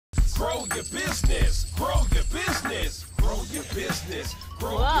Grow your business. Grow your business. Grow your business.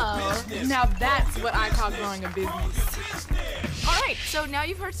 Grow your business. Now that's what I call growing a business. All right, so now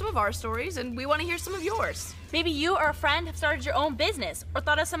you've heard some of our stories, and we want to hear some of yours. Maybe you or a friend have started your own business or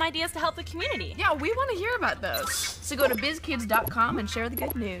thought of some ideas to help the community. Yeah, we want to hear about those. So go to bizkids.com and share the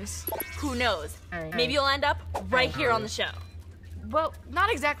good news. Who knows? Maybe you'll end up right here on the show. Well,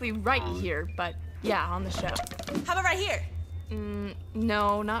 not exactly right here, but yeah, on the show. How about right here?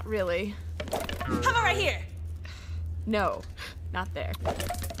 No, not really. How about right here? No, not there.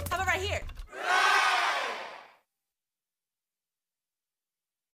 How about right here?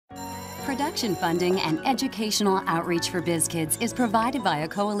 Production funding and educational outreach for BizKids is provided by a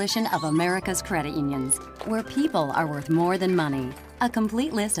coalition of America's credit unions, where people are worth more than money. A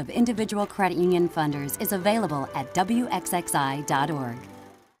complete list of individual credit union funders is available at wxxi.org.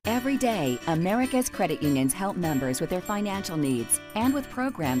 Every day, America's credit unions help members with their financial needs and with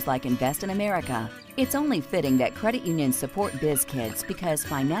programs like Invest in America. It's only fitting that credit unions support BizKids because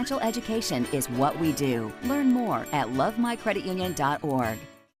financial education is what we do. Learn more at lovemycreditunion.org.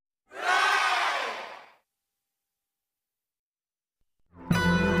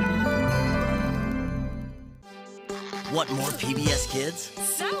 Want more PBS Kids?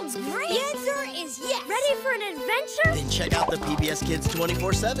 Sounds great! The answer is yes! Ready for an adventure? Then check out the PBS Kids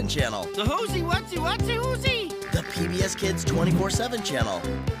 24/7 channel. The whoosy, whatsy, whoosy? The PBS Kids 24/7 channel.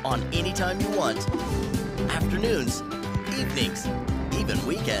 On anytime you want. Afternoons, evenings, even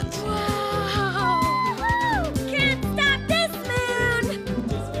weekends. Wow! Woo! Can't stop this moon!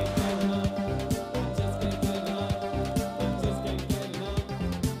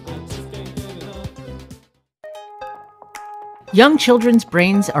 Young children's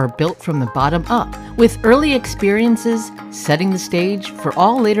brains are built from the bottom up, with early experiences setting the stage for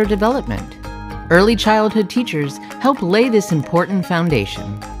all later development. Early childhood teachers help lay this important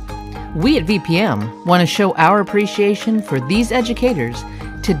foundation. We at VPM want to show our appreciation for these educators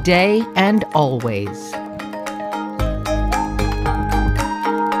today and always.